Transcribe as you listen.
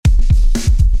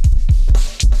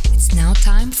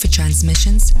Time for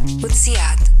transmissions with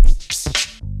Ziad.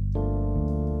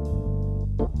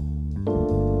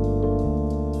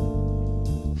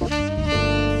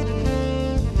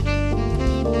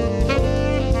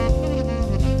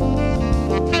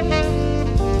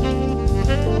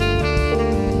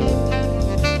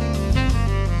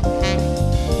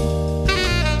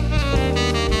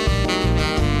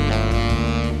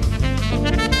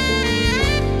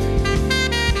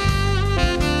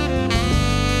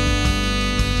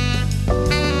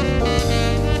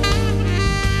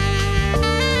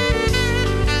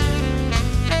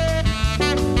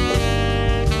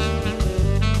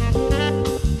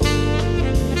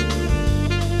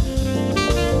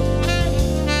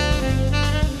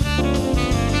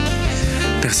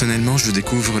 Personnellement, je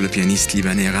découvre le pianiste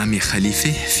libanais Rami Khalife,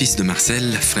 fils de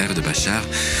Marcel, frère de Bachar,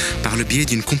 par le biais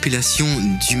d'une compilation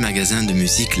du magasin de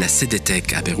musique La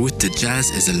CDTech à Beyrouth,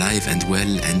 Jazz is Alive and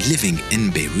Well and Living in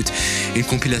Beirut, une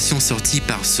compilation sortie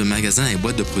par ce magasin et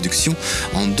boîte de production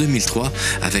en 2003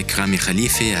 avec Rami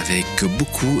Khalife et avec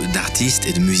beaucoup d'artistes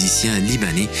et de musiciens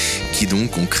libanais qui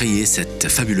donc ont créé cette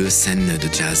fabuleuse scène de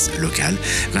jazz locale.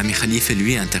 Rami Khalife,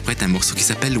 lui, interprète un morceau qui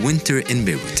s'appelle Winter in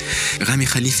Beirut. Rami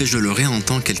Khalife, je le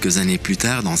réentends quelques années plus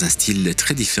tard dans un style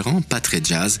très différent, pas très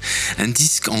jazz, un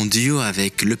disque en duo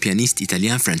avec le pianiste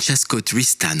italien Francesco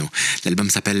Tristano. L'album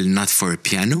s'appelle Not for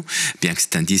Piano, bien que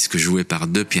c'est un disque joué par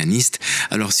deux pianistes.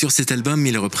 Alors sur cet album,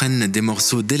 ils reprennent des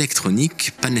morceaux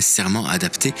d'électronique, pas nécessairement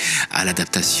adaptés à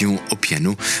l'adaptation au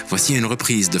piano. Voici une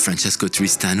reprise de Francesco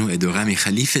Tristano et de Rami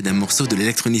Khalife d'un morceau de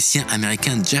l'électronicien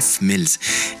américain Jeff Mills,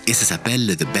 et ça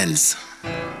s'appelle The Bells.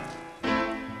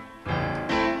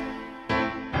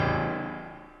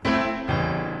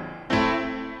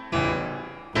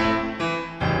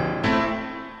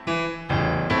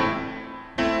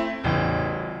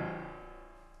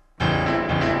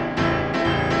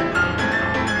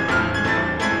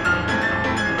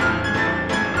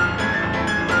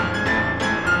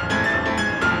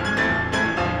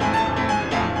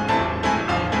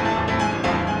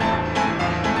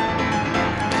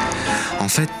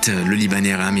 En fait, le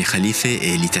Libanais Rami Khalife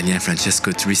et l'Italien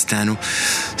Francesco Tristano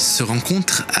se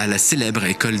rencontrent à la célèbre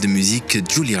école de musique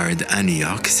Juilliard à New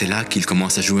York. C'est là qu'ils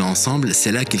commencent à jouer ensemble.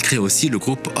 C'est là qu'ils créent aussi le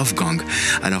groupe Wolfgang.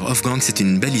 Alors Wolfgang, c'est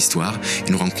une belle histoire,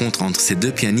 une rencontre entre ces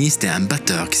deux pianistes et un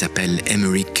batteur qui s'appelle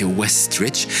Emerick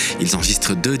Westrich. Ils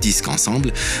enregistrent 2 disques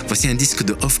ensemble. Voici un disque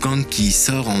de Wolfgang qui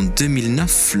sort en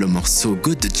 2009, le morceau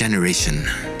Good Generation.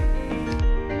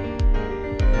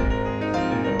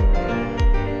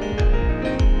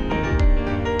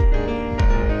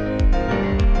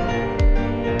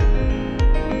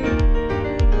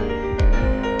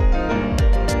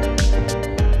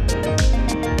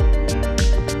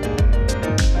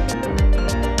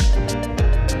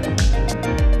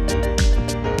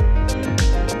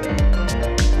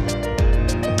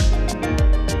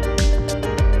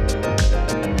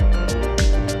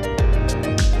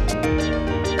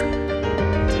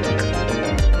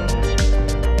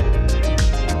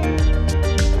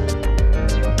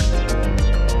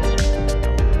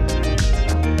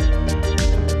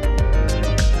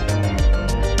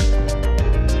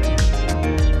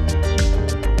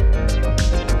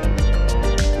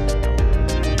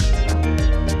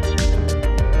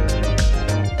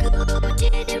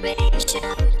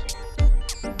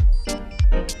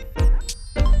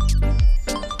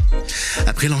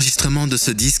 Après l'enregistrement de ce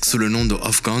disque sous le nom de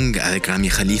Wolfgang avec Rami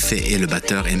Khalife et le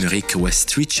batteur Emerick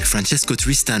Westrich, Francesco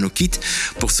Tristano quitte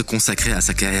pour se consacrer à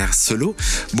sa carrière solo,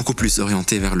 beaucoup plus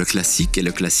orientée vers le classique et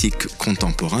le classique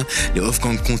contemporain. Le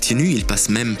Wolfgang continue, il passe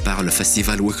même par le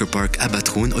festival Wicker Park à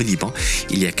Batroun au Liban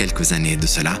il y a quelques années de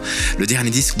cela. Le dernier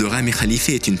disque de Rami Khalife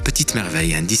est une petite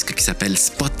merveille, un disque qui s'appelle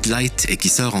Spotlight et qui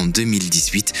sort en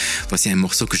 2018. Voici un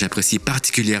morceau que j'apprécie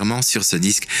particulièrement sur ce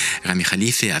disque, Rami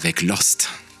Khalife avec Lost.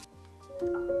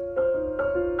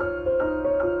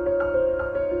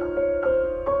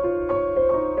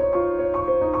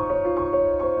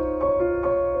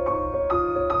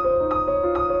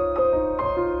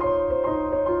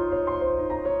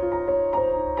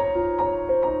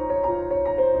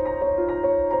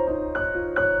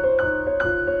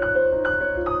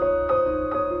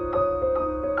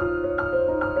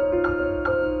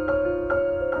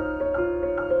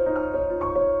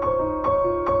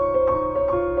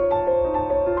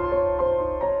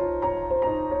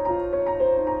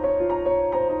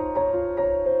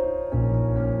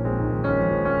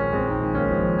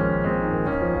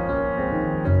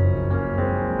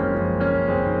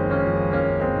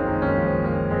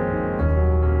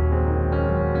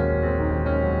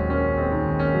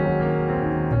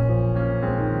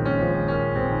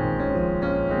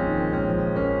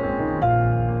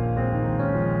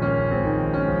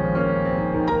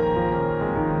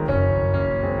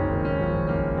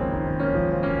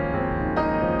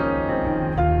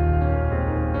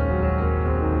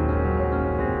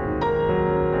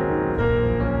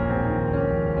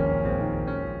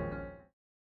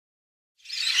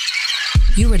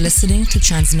 You were listening to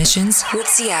Transmissions with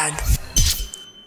Ziad.